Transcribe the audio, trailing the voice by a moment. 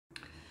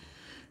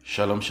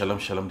Shalom, shalom,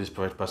 shalom. This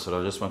Prophet Pastor.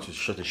 I just want to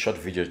shoot a short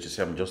video to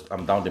say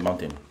I'm down the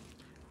mountain,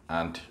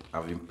 and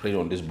I've been praying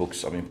on these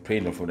books. I've been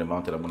praying them from the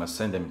mountain. I'm gonna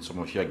send them. Some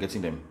of you are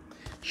getting them.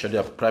 Share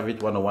their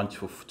private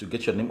 101 to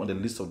get your name on the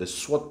list of the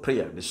sword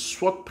prayer. The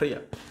sword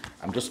prayer.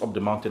 I'm just up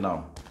the mountain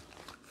now.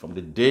 From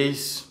the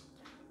days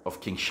of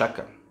King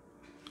Shaka.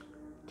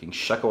 King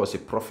Shaka was a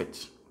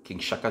prophet. King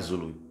Shaka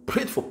Zulu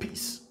prayed for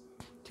peace.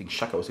 King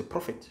Shaka was a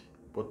prophet,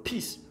 but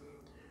peace.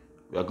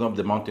 We are going up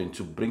the mountain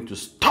to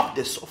stop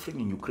the suffering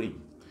in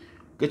Ukraine.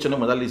 Get your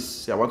name on that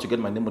list. Say, I want to get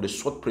my name on the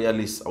short prayer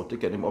list. I'll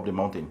take your name up the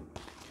mountain.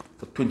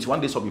 For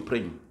 21 days, I'll be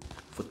praying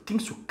for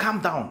things to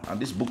calm down. And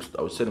these books,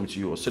 I will send them to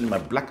you. I'll send you my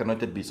black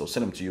anointed beads. I'll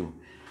send them to you.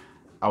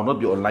 I will not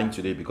be online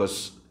today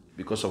because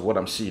of what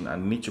I'm seeing. I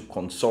need to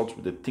consult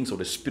with the things of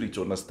the spirit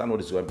to understand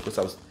what is going on.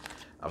 Because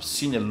I've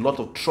seen a lot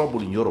of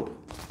trouble in Europe.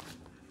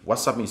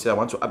 WhatsApp me, say, I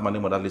want to add my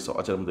name on that list. I'll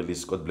add them on the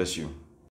list. God bless you.